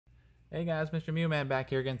Hey guys, Mr. Mewman back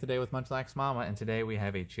here again today with Munchlax Mama, and today we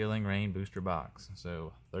have a Chilling Reign booster box.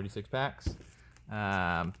 So 36 packs,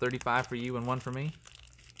 35 for you and 1 for me.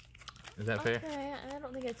 Is that fair? Okay, I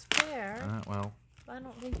don't think it's fair. Well, I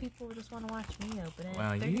don't think people just want to watch me open it.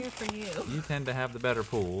 well, They're here for you. You tend to have the better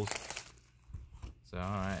pools. So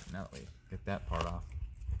alright, now that we get that part off.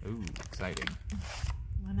 Ooh, exciting.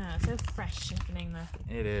 I know, it's so fresh opening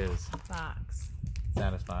the It is. box.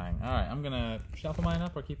 Satisfying. Alright, I'm gonna shuffle mine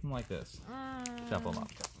up or keep them like this. Shuffle them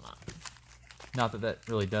up. Shuffle 'em up. Not that that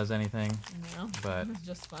really does anything. No, but it's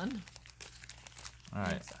just fun.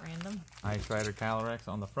 Alright. It's random. Ice Rider Calyrex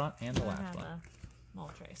on the front and the I last have one. a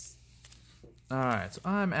Moltres. Alright, so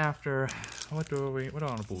I'm after, what do I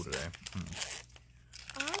want to pull today?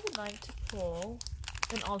 I would like to pull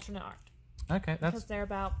an alternate art. Okay, that's Because they're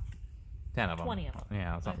about 10 of them. 20 of them.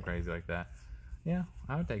 Yeah, something crazy like that. Yeah,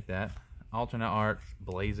 I would take that. Alternate art,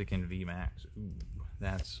 Blaziken VMAX. Ooh,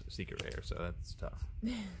 that's secret rare, so that's tough.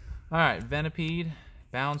 Alright, Venipede,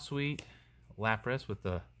 Bound Sweet, Lapras with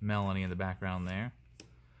the Melanie in the background there.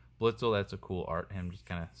 Blitzel, that's a cool art, him just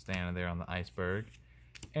kind of standing there on the iceberg.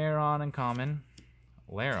 Aeron and Common.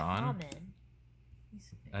 Laron. Common.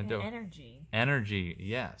 Energy. Energy,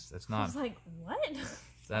 yes. That's not. I was like, what?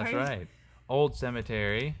 That's right. Old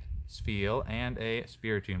Cemetery, Spiel, and a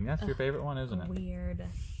Spiritomb. That's your favorite one, isn't it? Weird.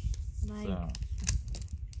 Like, So,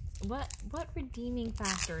 what redeeming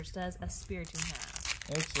factors does a Spiritomb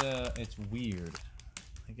have? it's weird.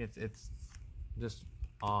 Like it's just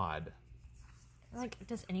odd. Like,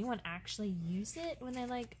 does anyone actually use it when they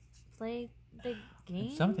like play the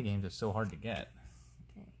game? Some of the games are so hard to get.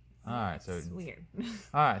 Okay. All right, so It's weird.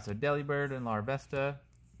 all right, so Delibird and Larvesta,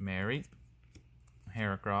 Mary,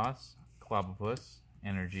 Heracross, Clobbopus,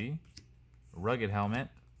 Energy, Rugged Helmet,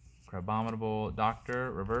 Crabominable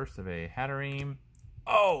Doctor, reverse of a Hatterene.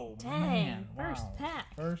 Oh, Dang, man. first Wow.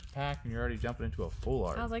 pack. First pack, and you're already jumping into a full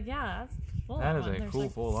art. I was like, yeah, that's full. That is one. a There's, cool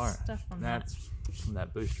like, full art. Stuff from That's from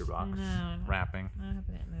that booster box. I know. Wrapping. I hope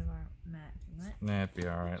I didn't move our mat. That'd be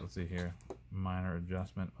alright. Let's see here. Minor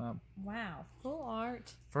adjustment. Wow, full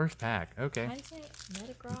art. First pack. Okay. How do you say it?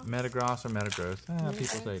 Metagross? Metagross or Metagross. People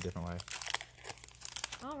say it a different way.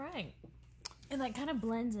 All right. It like kind of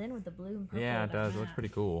blends in with the blue and purple. Yeah, of it that does. It looks mat. pretty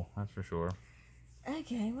cool. That's for sure.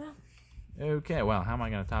 Okay, well. Okay, well, how am I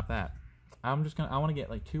going to top that? I want to get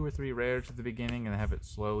like 2 or 3 rares at the beginning and have it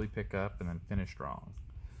slowly pick up and then finish strong.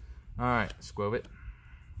 Alright, Squovit,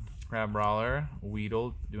 Crab Brawler,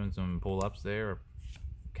 Weedle, doing some pull-ups there,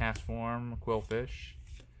 Cast Form, Quillfish.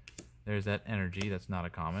 There's that Energy, that's not a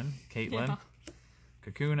common. Caitlin, Yeah.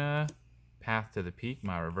 Kakuna, Path to the Peak,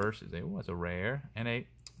 my reverse is it's a rare, and a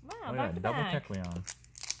Wow, back to double back. Kecleon.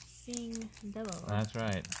 Seeing double. That's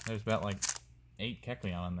right. There's about like 8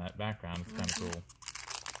 Kecleon in that background. It's kind of cool.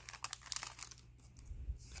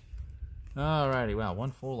 Alrighty, wow,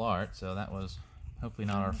 1 full art, so that was hopefully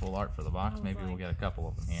not our full art for the box. Maybe we'll get a couple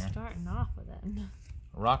of them here. Starting off with it.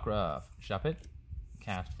 Rockruff, Shuppet,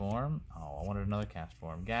 Cast Form. Oh, I wanted another Cast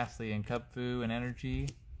Form. Ghastly and Cubfu and Energy.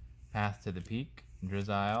 Path to the Peak,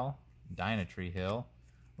 Drizzile, Dynatree Hill,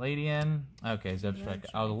 Ladian. Okay, Zebstrike.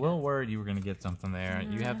 I was a little worried you were going to get something there.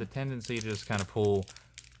 You have the tendency to just kind of pull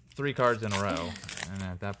 3 cards in a row, and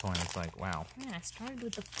at that point it's like, wow. Man, I started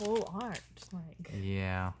with the full art. Like.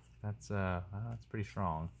 Yeah, that's pretty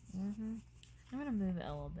strong. I'm gonna move it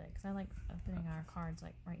a little bit because I like opening our cards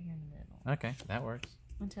like right here in the middle. Okay, that works.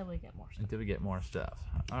 Until we get more stuff. Until we get more stuff.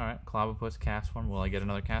 Alright, Clobbopus Cast Form. Will I get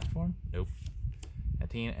another Cast Form? Nope.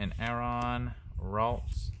 Hatina and Aron,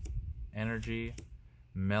 Ralts, Energy,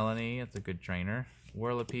 Melanie, that's a good trainer.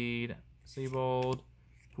 Whirlipede, Seabold.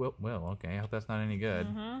 Well, okay, I hope that's not any good.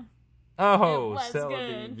 Oh,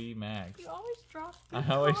 Celebi VMAX. You always drop I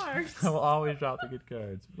the cards. will always drop the good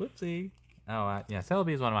cards. Whoopsie. Oh, yeah,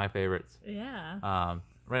 Celebi is one of my favorites. Yeah.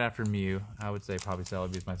 Right after Mew, I would say probably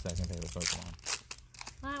Celebi is my second favorite Pokemon.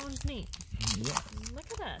 That one's neat. Yeah.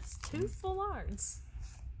 Look at us. 2 full arts.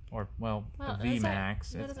 Or, well a VMAX.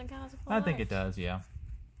 VMAX. That doesn't count as a full I art. think it does, yeah.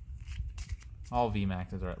 All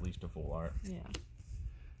VMAXs are at least a full art. Yeah.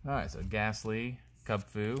 Alright, so Ghastly,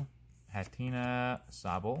 Cubfu, Hatina,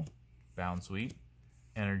 Sobble, Bound Sweet,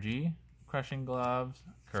 Energy, Crushing Gloves,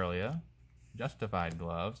 Curlia, Justified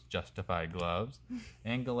Gloves,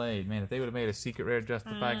 and Gallade. Man, if they would have made a secret rare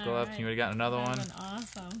Justified Gloves, right. you would have gotten another one.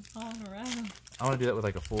 Awesome. All in a row. I want to do that with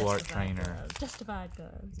like a full art trainer. Gloves. Justified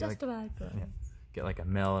gloves. Yeah, like- Justified gloves. Yeah. Get like a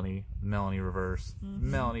Melanie reverse,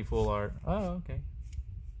 Melanie full art. Oh, okay.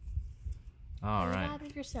 All right. Add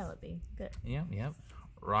with your Celebi. Good. Yep.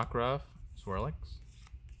 Rockruff, Swirlix,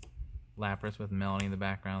 Lapras with Melanie in the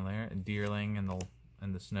background there, Deerling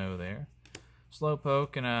in the snow there,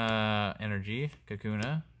 Slowpoke and Energy,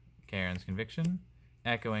 Kakuna, Karen's Conviction,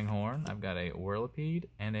 Echoing Horn. I've got a Whirlipede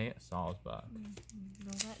and a Sawsbuck.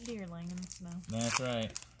 Go that deer laying in the snow. That's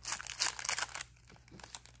right.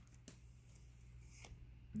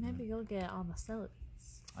 Maybe you'll get on the Celebies.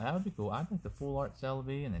 That would be cool. I'd like the full art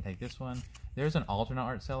Celebi and then take this one. There's an alternate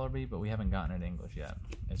art Celebi, but we haven't gotten it in English yet.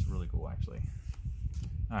 It's really cool, actually.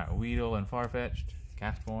 Alright, Weedle and Farfetch'd,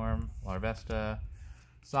 Castform, Larvesta,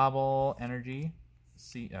 Sobble, Energy,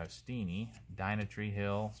 Steenie, Dynatree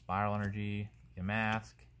Hill, Spiral Energy,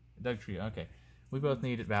 Yamask, Dugtree. Okay, we both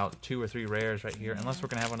need about 2 or 3 rares right here, unless we're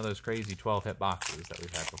going to have one of those crazy 12-hit boxes that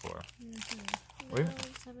we've had before. Or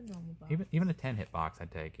Even a 10-hit box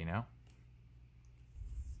I'd take, you know?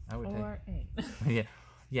 I would take. 8.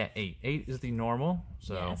 yeah, 8. 8 is the normal,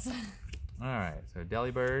 so... Yes. Alright, so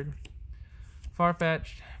Delibird,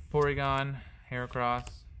 Farfetch'd, Porygon, Heracross,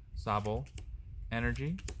 Sobble,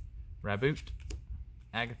 Energy, Raboot,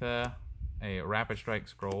 Agatha, a Rapid Strike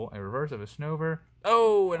Scroll, a reverse of a Snover,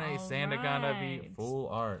 oh, and a Sandaconda V full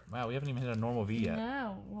art. Wow, we haven't even hit a normal V yet.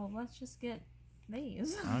 No, well, let's just get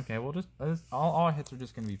these. Okay, we'll just all our hits are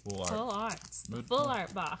just gonna be full art. Full arts. The full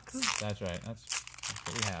art box. That's right. That's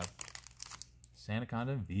what we have.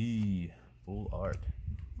 Sandaconda V full art.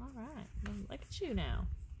 All right, well, look at you now.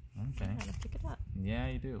 Okay. I gotta pick it up. Yeah,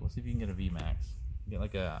 you do. Let's see if you can get a VMAX. Get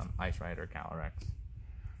like a Ice Rider Calyrex.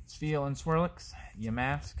 Spheal and Swirlix,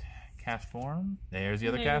 Yamask, Castform. There's the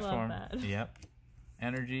other Castform. Yep.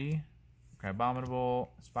 Energy, Crabominable,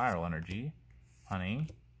 Spiral Energy, Honey,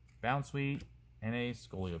 Bounsweet, and a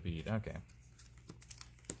Scolipede. Okay.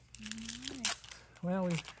 Right. Well,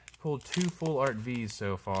 we've pulled 2 full art Vs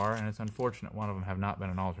so far, and it's unfortunate one of them have not been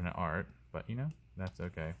an alternate art, but you know, that's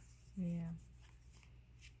okay. Yeah.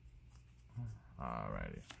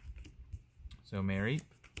 Alrighty. So Mareep,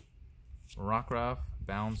 Rockruff,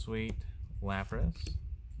 Bounsweet, Lapras,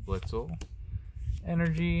 Blitzel,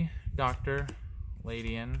 Energy, Doctor,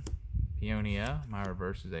 Ladian, Peonia. My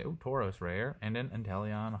reverse is a Tauros rare, and an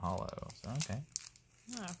Inteleon Hollow. So okay.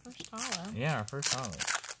 Oh, our first hollow. Yeah, our first hollow.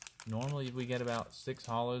 Normally we get about 6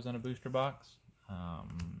 hollows in a booster box.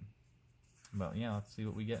 But yeah, let's see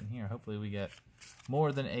what we get in here. Hopefully we get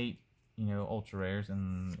more than 8, you know, ultra rares,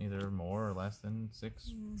 and either more or less than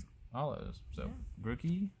 6 hollows. So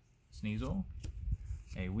Grookey, Sneasel,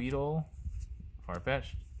 a Weedle,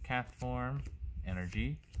 Farfetch'd, Castform,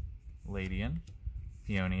 Energy, Ladian,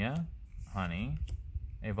 Peonia, Honey,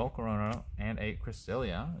 a Volcarona, and a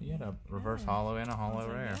Cresselia. You had a reverse hollow and a hollow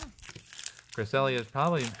rare. Yeah. Cresselia is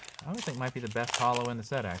probably, I would think, might be the best hollow in the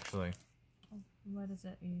set, actually. What is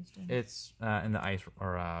it used in? It's in the Ice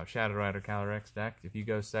or Shadow Rider Calyrex deck. If you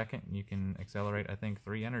go second, you can accelerate, I think,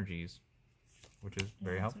 3 energies, which is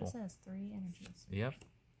very helpful. That's what it says, 3 energies. Yep.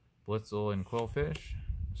 Blitzel and Quillfish,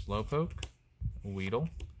 Slowpoke, Weedle,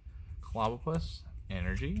 Clobbopus,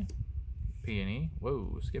 Energy, Peony,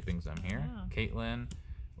 whoa, skipping some here, Wow. Caitlin,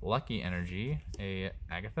 Lucky Energy, a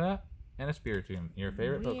Agatha, and a Spiritomb. Your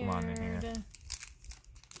favorite Pokemon in here.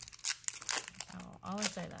 I'll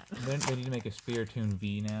always say that. They need to make a Spiritomb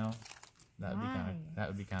V now. That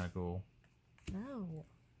would be kind of cool. No.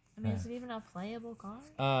 I mean, is it even a playable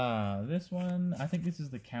card? This one, I think this is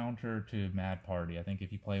the counter to Mad Party. I think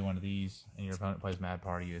if you play one of these and your opponent plays Mad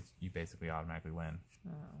Party, you basically automatically win.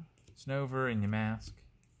 Oh. Snover and Yamask,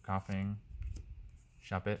 Coughing,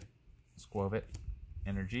 Shuppet, Squovit,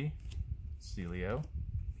 Energy, Celio,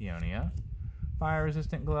 Peonia, Fire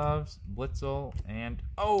Resistant Gloves, Blitzel, and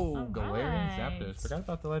Galarian Zapdos. Forgot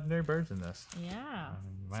about the legendary birds in this. Yeah.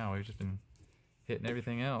 Wow, we've just been hitting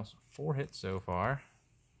everything else. 4 hits so far.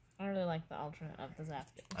 I really like the alternate of the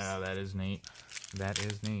Zapdos. Oh, that is neat. That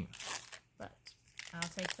is neat. But I'll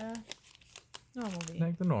take the normal V.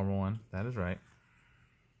 Take the normal one. That is right.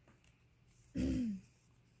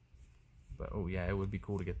 But, oh yeah, it would be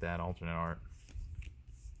cool to get that alternate art.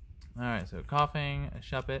 Alright, so Coughing,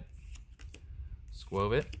 Shuppet,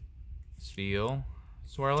 Squovit, Spheal,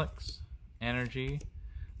 Swirlix, Energy,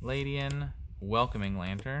 Ladian, Welcoming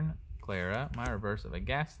Lantern, Clara, my reverse of a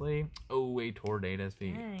Ghastly, a Tornadus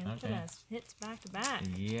V. Dang, look at us. Hits back to back.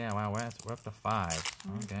 Yeah, wow, we're up to 5.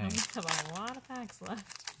 Okay. We have a lot of packs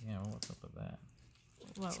left. Yeah, well, what's up with that?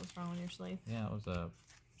 What was wrong with your sleeve? Yeah, it was a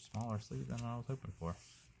smaller sleeve than I was hoping for.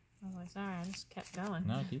 I was like, sorry, I just kept going.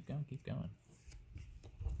 No, keep going, keep going.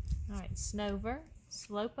 Alright, Snover,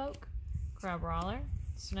 Slowpoke, Crabrawler,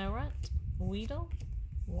 Snowrunt, Weedle,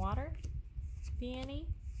 Water, Peony,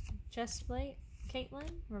 Chestplate, Caitlin,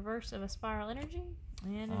 reverse of a Spiral Energy,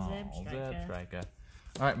 and a Zebstrika.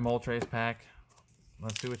 Alright, Moltres pack.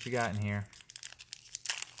 Let's see what you got in here.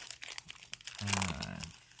 Alright.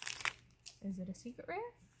 Is it a secret rare?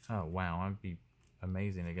 Oh, wow, that'd be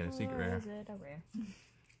amazing to get a secret rare. Is it a rare?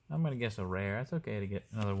 I'm going to guess a rare. It's okay to get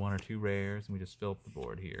another 1 or 2 rares, and we just fill up the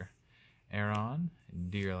board here. Aeron,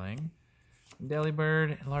 Deerling,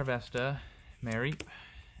 Delibird, Larvesta, Mareep,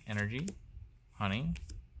 Energy, Honey,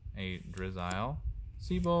 a Drizzile,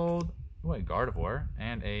 Seabold, Gardevoir,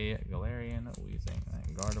 and a Galarian Weezing.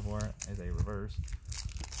 Gardevoir is a reverse.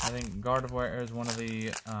 I think Gardevoir is one of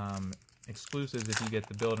the exclusives if you get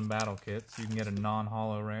the build and battle kits. You can get a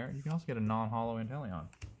non-holo rare. You can also get a non-holo Inteleon.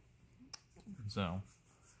 So,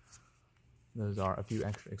 those are a few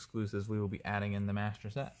extra exclusives we will be adding in the master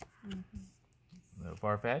set. So,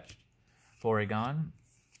 Farfetch'd, Porygon,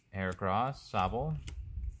 Heracross, Sobble,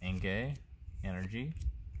 Inkay, Energy,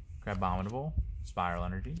 Crabominable, Spiral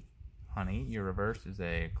Energy, Honey. Your reverse is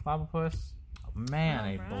a Clobbopus. Oh,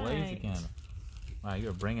 man, a Blaziken. Wow, you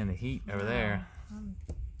are bringing the heat over there. I'm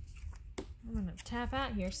going to tap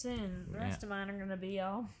out here soon. The rest of mine are going to be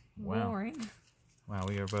all boring. Wow,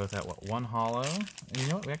 we are both at, what, 1 holo? And you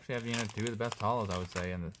know what? We actually have, 2 of the best holos, I would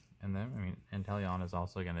say, in them. I mean, Inteleon is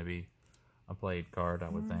also going to be a played card, I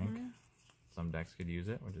would think. Some decks could use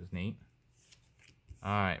it, which is neat.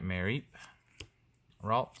 Alright, Mareep,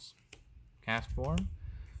 Ralts, Castform,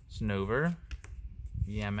 Snover,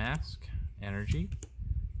 Yamask, Energy,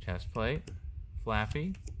 Chestplate,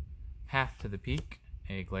 Flaffy, Path to the Peak,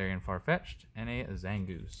 a Galarian Farfetch'd, and a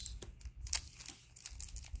Zangoose.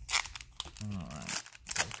 Alright.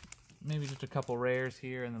 Maybe just a couple rares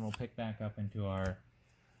here, and then we'll pick back up into our...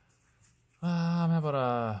 how about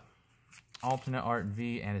a alternate art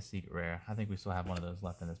V and a secret rare? I think we still have one of those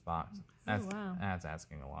left in this box. That's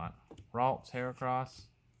asking a lot. Ralts, Heracross,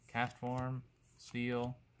 Castform,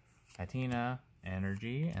 Steel, Patina,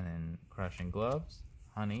 Energy, and then Crushing Gloves,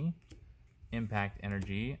 Honey, Impact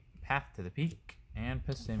Energy, Path to the Peak, and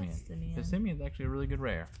Passimian. Passimian is actually a really good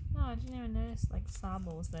rare. No, I didn't even notice, like,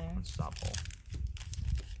 Sobble was there. Sobble.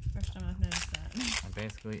 First time I've noticed that. It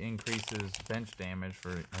basically increases bench damage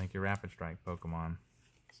for, I think, your Rapid Strike Pokemon.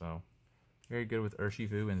 So, very good with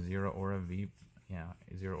Urshifu and Zero Aura V. Yeah,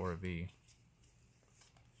 Zero Aura V.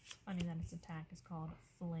 It's funny that its attack is called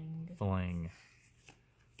Fling. Fling.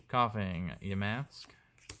 Coughing, Yamask,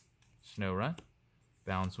 Snorunt,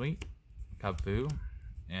 Bounsweet, Kubfu,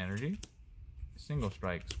 Energy, Single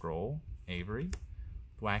Strike Scroll, Avery,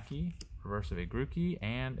 Thwackey, reverse of a Grookey,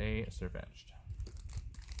 and a Sirfetch'd.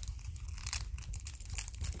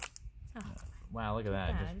 Oh. Wow, look at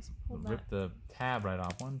that. Just ripped the tab right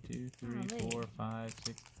off. 1, 2, 3, 4, 5,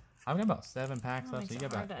 6. I've got about 7 packs left, so you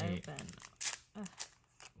got about 8.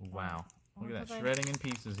 Wow. Look at that, shredding in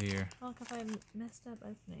pieces here. Well, because I messed up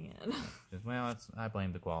opening it. Well, I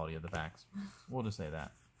blame the quality of the packs. We'll just say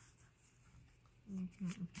that.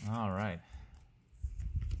 All right.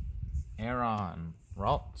 Aeron,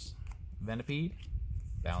 Ralts, Venipede,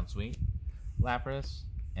 Bounsweet, Lapras,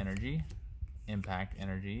 Energy, Impact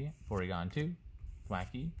Energy, Porygon 2,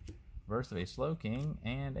 Thwackey, verse of a Slowking,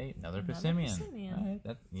 and another Passimian.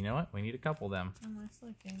 Right, you know what? We need a couple of them. Oh, my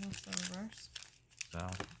Slowking was the reverse. So,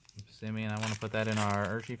 Passimian, I want to put that in our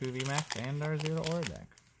Urshifu VMAX and our Zero Aura deck.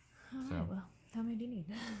 Alright, well, how many do you need?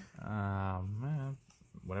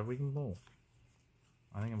 Whatever we can pull.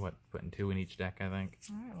 I think I'm putting 2 in each deck, I think.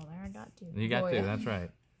 Alright, well, there I got 2. You got 2, that's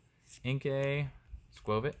right. Inkay,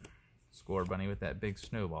 Squovit, Score Bunny with that big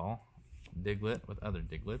snowball, Diglett with other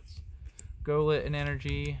Diglets, Golett and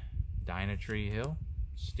Energy, Dynatree Hill,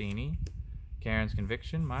 Steenie, Karen's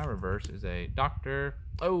Conviction. My reverse is a Doctor.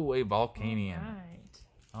 Oh, a Volcanion.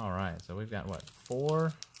 Alright, so we've got, what,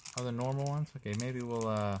 4 of the normal ones? Okay, maybe we'll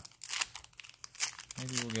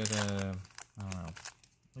get a, I don't know.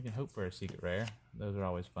 We can hope for a secret rare. Those are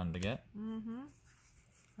always fun to get.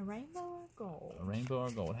 A rainbow or gold? A rainbow or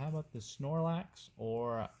gold. How about the Snorlax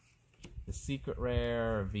or the secret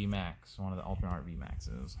rare VMAX? One of the alternate art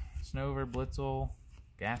VMAXs. Snover, Blitzel,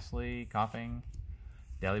 Ghastly, Coughing,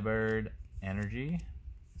 Delibird, Energy,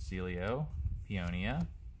 Celio, Peonia,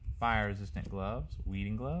 Fire Resistant Gloves,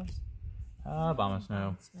 Weeding Gloves,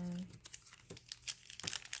 Abomasnow.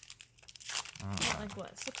 Like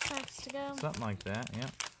what, 6 packs to go? Something like that, yeah.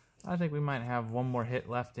 I think we might have one more hit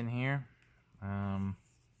left in here. You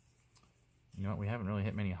know what, we haven't really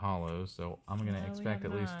hit many holos, so I'm going to expect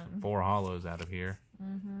at least 4 holos out of here.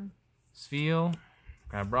 Spheal,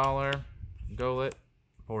 Crabrawler, Golett,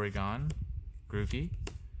 Porygon, Grookey,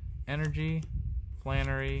 Energy,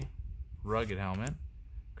 Flannery, Rugged Helmet,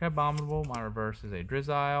 Crabominable. My reverse is a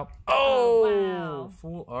Drizzile. Oh! Wow.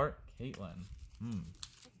 Full art Caitlyn.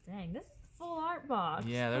 Dang, this is the full art box.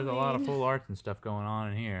 Yeah, there's a lot of full arts and stuff going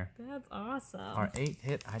on in here. That's awesome. Our 8th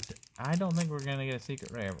hit, I don't think we're going to get a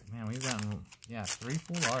secret rare, but man, we've gotten, 3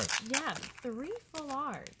 full arts. Yeah, 3 full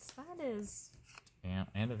arts. That is... Yeah,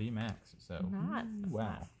 and a VMAX, so.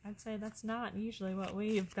 Wow. I I'd say that's not usually what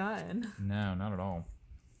we've gotten. No, not at all.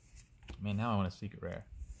 Man, now I want a secret rare.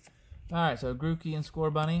 All right, so Grookey and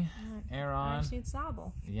Score Bunny, Aeron. I just need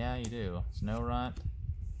Sobble. Yeah, you do. Snowrunt,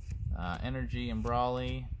 Energy and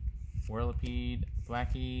Brawly, Whirlipede,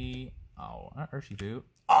 Thwacky. Oh, not Urshifu.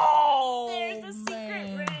 Oh, there's the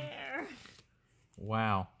secret rare.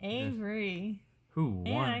 Wow. Avery. Who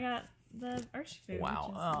won? And I got the Urshifu.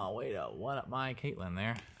 Wow. Oh, wait up. One up my Caitlin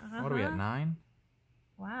there. What are we at, 9?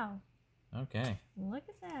 Wow. Okay. Look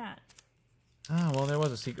at that. Oh, well, there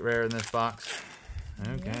was a secret rare in this box.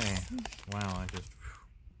 Okay. Yes. Wow, I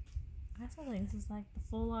feel like this is like the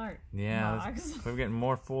full art box. We're getting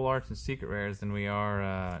more full arts and secret rares than we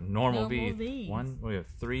are normal V's. We have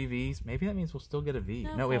 3 V's. Maybe that means we'll still get a V.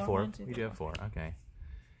 No, we have 4. We do have 4. Okay.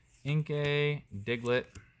 Inkay, Diglett,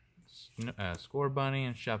 Score Bunny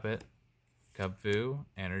and Shuppet, Cubfu,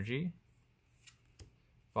 Energy,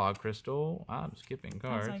 Fog Crystal. I'm skipping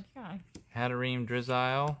cards. Hatterene,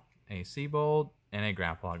 Drizzile, a Seabold, and a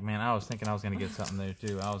Grapplock. Man, I was thinking I was going to get something there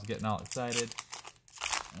too. I was getting all excited.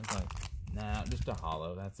 I was like, nah, just a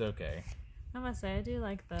holo. That's okay. I must say, I do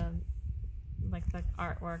like the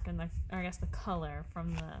artwork and I guess the color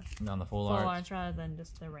from the on the full arts rather than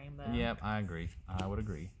just the rainbow. Yep, I agree. I would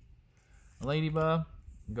agree. Ladybug,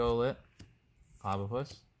 Golett,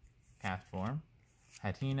 Clobbopus, Castform,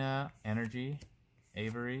 Hatina, Energy,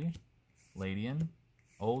 Avery, Ladian,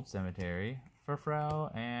 Old Cemetery,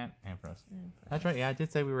 Furfrou, and Ampharos. That's right. Yeah, I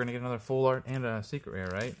did say we were going to get another full art and a secret rare,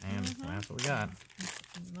 right? And that's what we got.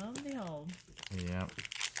 Lo and behold. Yep.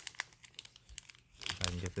 I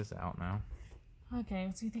can get this out now.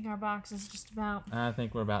 Okay, so you think our box is just about? I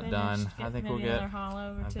think we're about done. I think we'll get another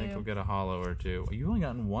holo or 2. I think we'll get a holo or 2. You've only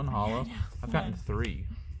gotten 1 holo. I've gotten 3.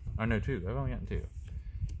 Oh no, 2. I've only gotten 2.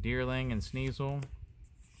 Deerling and Sneasel,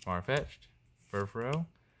 Farfetch'd, Furfrou,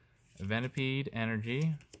 Venipede,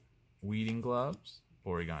 Energy, Weeding Gloves,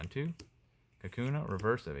 Porygon 2, Kakuna,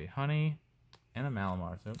 reverse of a Honey, and a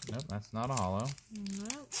Malamar. So, nope, that's not a holo.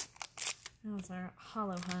 Nope. That was our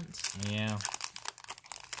holo hunt. Yeah.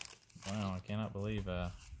 Wow, I cannot believe we've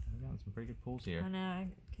gotten some pretty good pulls here. I know, I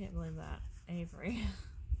can't believe that. Avery.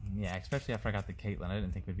 Yeah, especially after I got the Caitlin. I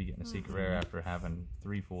didn't think we'd be getting a secret rare after having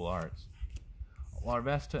 3 full arts.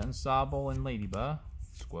 Larvesta and Sobble and Ladybug,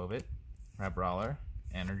 Squovit, Crabrawler,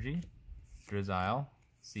 Energy, Drizzile,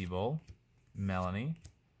 Seabold, Melanie,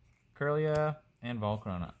 Curlia, and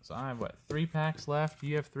Volcarona. So I have, what, 3 packs left?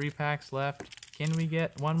 You have 3 packs left. Can we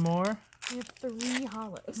get 1 more? We have 3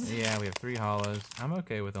 holos. Yeah, we have 3 holos. I'm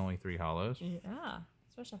okay with only 3 holos. Yeah,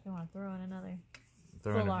 especially if you want to throw in another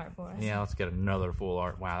full art for us. Yeah, let's get another full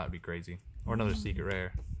art. Wow, that'd be crazy. Or another secret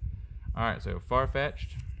rare. Alright, so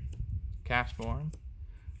Farfetch'd, Castform,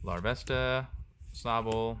 Larvesta,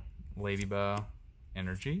 Sobble, Ladybug,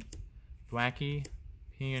 Energy, Thwacky,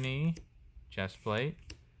 Peony, Chestplate,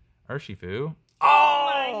 Urshifu.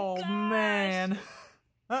 Oh, man!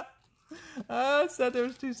 I said there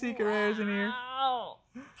was 2 secret rares in here. Wow,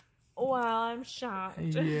 I'm shocked.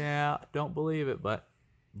 Yeah, don't believe it, but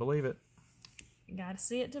believe it. You gotta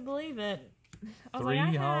see it to believe it. I was 3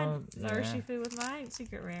 like, I had Urshifu with my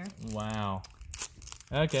secret rare. Wow.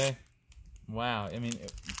 Okay. Wow. I mean,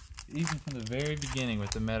 even from the very beginning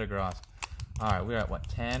with the Metagross. Alright, we're at, what,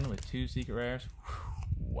 10 with 2 secret rares?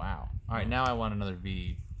 Wow. Alright, now I want another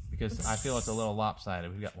V. Because I feel it's a little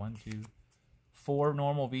lopsided. We've got 1, 2, 4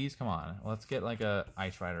 normal Vs. Come on. Let's get like a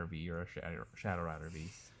Ice Rider V or a Shadow Rider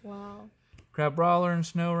V. Wow. Crabrawler and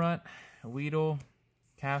Snowrunt, Weedle,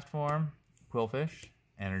 Castform, Quillfish,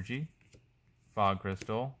 Energy, Fog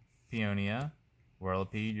Crystal, Peonia,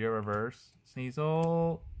 Whirlipede, your reverse,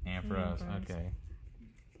 Sneasel, Ampharos. Okay.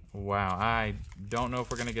 Wow, I don't know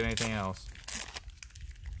if we're going to get anything else.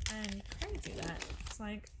 And crazy that it's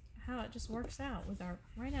like how it just works out with our,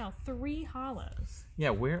 right now, 3 holos. Yeah,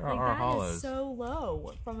 where are our holos? That is so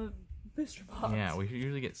low from a booster box. Yeah, we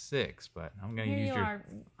usually get 6, but I'm going to use you your... are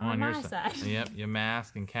on my side. Yep, your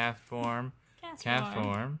Mask and Castform.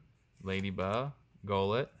 Castform, Ladybug,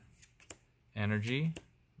 Golett, Energy,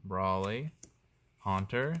 Brawly,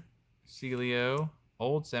 Haunter, Celio,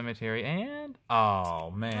 Old Cemetery, and...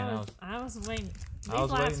 Oh, man. I was waiting. I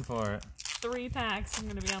was waiting for it. 3 packs, I'm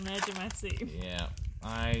going to be on the edge of my seat. Yeah.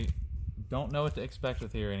 I don't know what to expect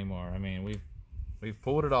with here anymore. I mean, we've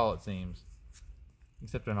pulled it all, it seems.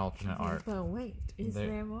 Except an alternate art. But wait, is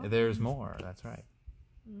there more? There's more, that's right.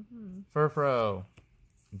 Furfrou,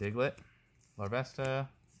 Diglett, Larvesta,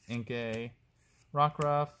 Inkay,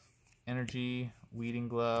 Rockruff, Energy, Weeding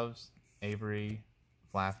Gloves, Avery,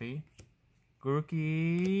 Flaffy,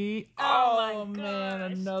 Grookey. Oh my man,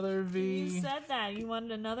 another V. You said that. You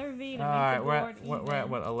wanted another V to all make right, the board we're at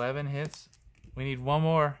what, 11 hits? We need 1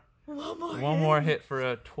 more. One more hit for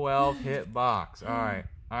a 12-hit box. All right.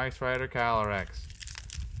 Ice Rider Calyrex.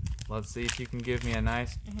 Let's see if you can give me a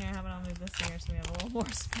nice... Here, how about I'll move this here so we have a little more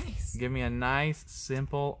space. Give me a nice,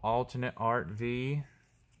 simple, alternate art V.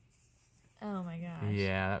 Oh my gosh.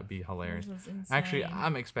 Yeah, that would be hilarious. This is insane. Actually,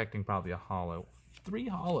 I'm expecting probably a holo. 3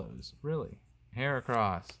 holos, really.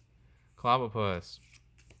 Heracross, Clobbopus,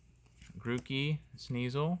 Grookey,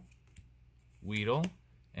 Sneasel, Weedle,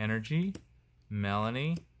 Energy,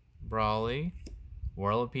 Melanie, Brawly,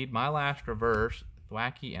 Whirlipede, my last reverse,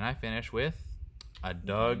 Thwacky, and I finish with a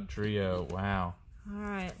Doug Trio. Wow.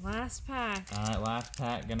 Alright, last pack. Alright, last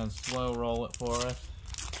pack. Gonna slow roll it for us.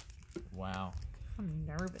 Wow. I'm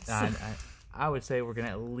nervous. I would say we're gonna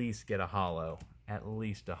at least get a holo. At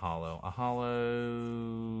least a holo. A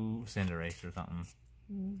holo Cinderace or something.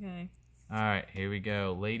 Okay. Alright, here we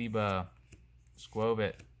go. Ladybug,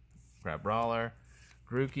 Squovit, Crab Brawler,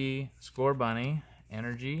 Grookey, Scorbunny,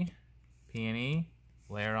 Energy, Peony,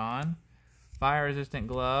 Lairon, Fire Resistant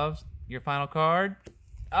Gloves. Your final card?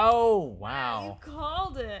 Oh, wow. You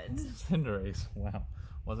called it. Cinderace. Wow.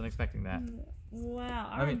 Wasn't expecting that. Wow.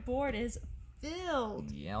 Our board is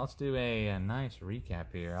filled. Yeah, let's do a nice recap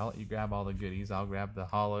here. I'll let you grab all the goodies. I'll grab the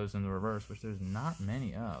holos in the reverse, which there's not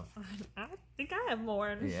many of. I think I have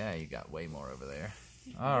more. Yeah, you got way more over there.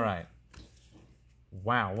 All right.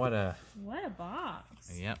 Wow, what a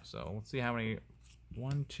box. Yep, so let's see how many.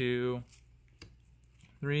 1, 2,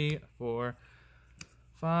 3, 4,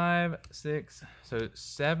 5, 6. So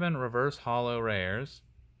 7 reverse holo rares.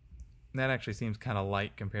 That actually seems kind of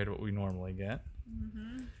light compared to what we normally get.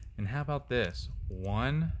 And how about this?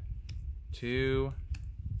 1, 2,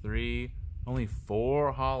 3, only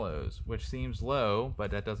 4 holos, which seems low,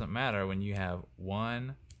 but that doesn't matter when you have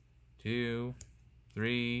 1, 2,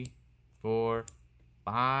 3, 4,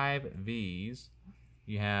 5 Vs.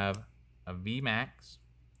 You have a VMAX,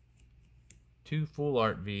 2 full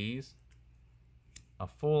art Vs, a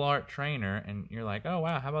full art trainer, and you're like, oh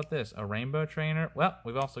wow, how about this? A rainbow trainer? Well,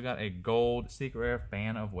 we've also got a gold secret rare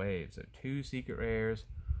Fan of Waves. So 2 secret rares,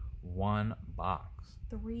 1 box.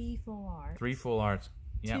 3 full arts. 3 full arts.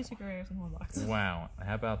 Yep. 2 secret rares in 1 box. Wow,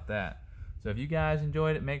 how about that? So if you guys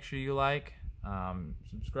enjoyed it, make sure you like,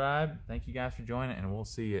 subscribe. Thank you guys for joining, and we'll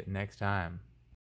see you next time.